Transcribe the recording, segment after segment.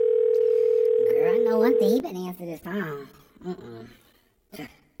one thing, he better answer this phone. Oh my God.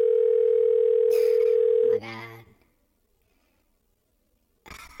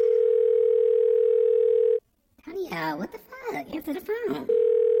 Tonyo, what the fuck? Answer the phone.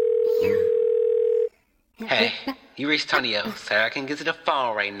 Damn. Hey, you reached Tonyo. Sorry I can't get to the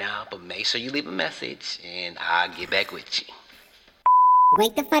phone right now, but make sure you leave a message and I'll get back with you.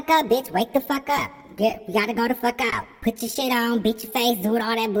 Wake the fuck up, bitch. Wake the fuck up. We gotta go the fuck out. Put your shit on, beat your face, do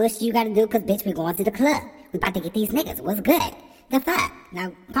all that bullshit you gotta do, cause bitch, we going to the club. We about to get these niggas. What's good? The fuck?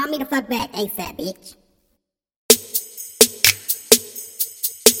 Now, call me the fuck back ASAP, bitch.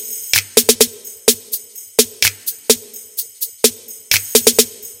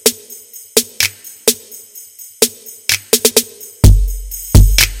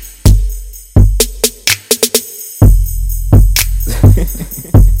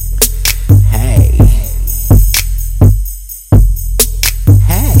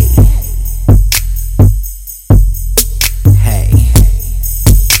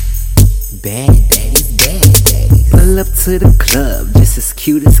 To the club, just as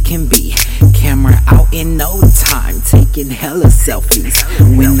cute as can be. Camera out in no time, taking hella selfies.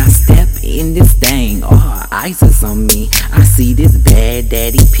 When I step in this thing, all eyes is on me. I see this bad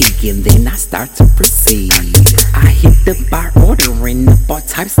daddy peeking, then I start to proceed. I hit the bar ordering up all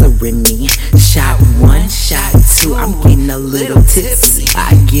types of Remy. Shot one, shot two, I'm getting a little tipsy.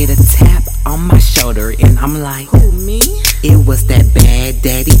 I get a tap on my shoulder and I'm like, who, me? It was that bad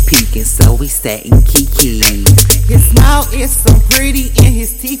daddy peeking, so we sat and kiki. His smile is so pretty and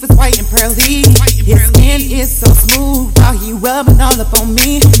his teeth is white and pearly. His skin is so smooth while he rubbing all up on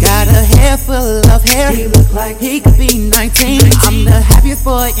me. Got a head full of hair, he look like he could be 19. I'm the happiest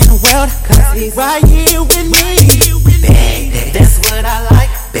boy in the world, cause he's right here with me. Bad daddy, that's what I like.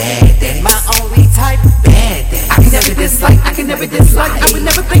 Bad daddy, my only type. Bad daddy, I can never dislike, I can never dislike, I would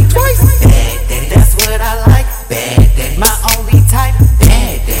never think twice. Bad daddy, that's what I like. Bad daddy, my only type.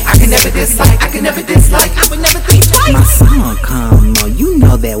 Bad daddy, I can never dislike, I can never dislike, I would never think twice. My song come on, you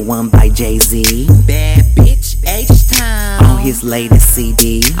know that one by Jay-Z. Bad bitch, H-Town. On his latest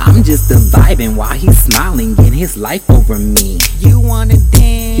CD. I'm just a vibing while he's smiling, getting his life over me. You wanna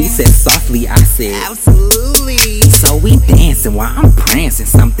dance? He said softly, I said absolutely. So we dancing while I'm prancing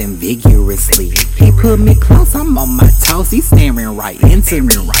something vigorously. He put me close, I'm on my toes, he's staring right into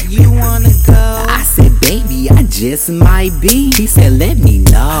me. You wanna go? I said, baby, I just might be. He said, let me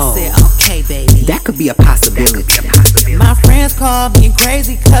know. I said, okay, baby. That could be a possibility. My friends call me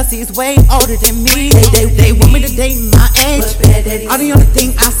crazy cause he's way older than me. They want me to date my age. All the only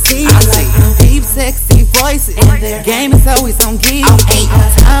thing I see is like deep, sexy voices. And their game is always on geek. Ain't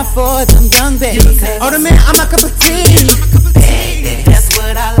time for them young babies. Older man, I'm a cup of tea. Bad daddy, that's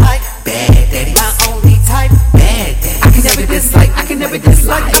what I like. Bad daddy, my only type. Bad daddy, I can never dislike, I can never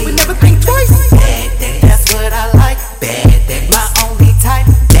dislike, I would never think twice. Bad daddy, that's what I like. Bad daddy, my only type.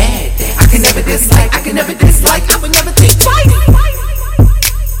 Bad daddy, I can never dislike, I can never dislike, I would never think twice.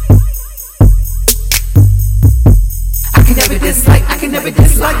 I can never dislike, I can never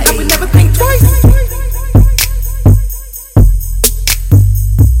dislike, I would never think twice.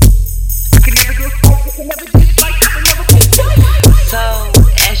 So,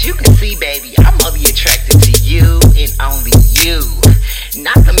 as you can see, baby, I'm gonna be attracted to you and only you.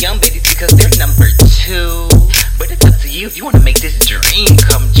 Not them young babies because they're number two. But it's up to you if you wanna make this dream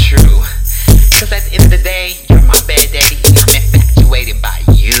come true. Cause at the end of the day, you're my bad daddy and I'm infatuated by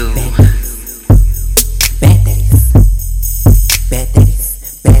you. Bad daddies. Bad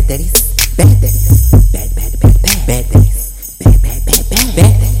daddies. Bad daddies. Bad daddies. Bad daddies. Bad daddies. Bad daddies.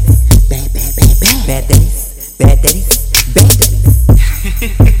 Bad daddies. Bad daddies. Bad daddies. Bad daddies.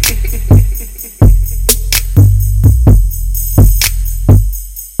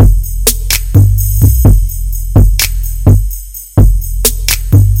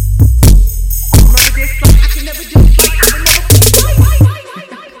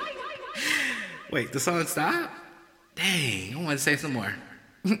 Wait, the song stopped? Dang, I want to say some more.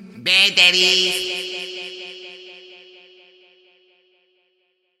 Bad daddy.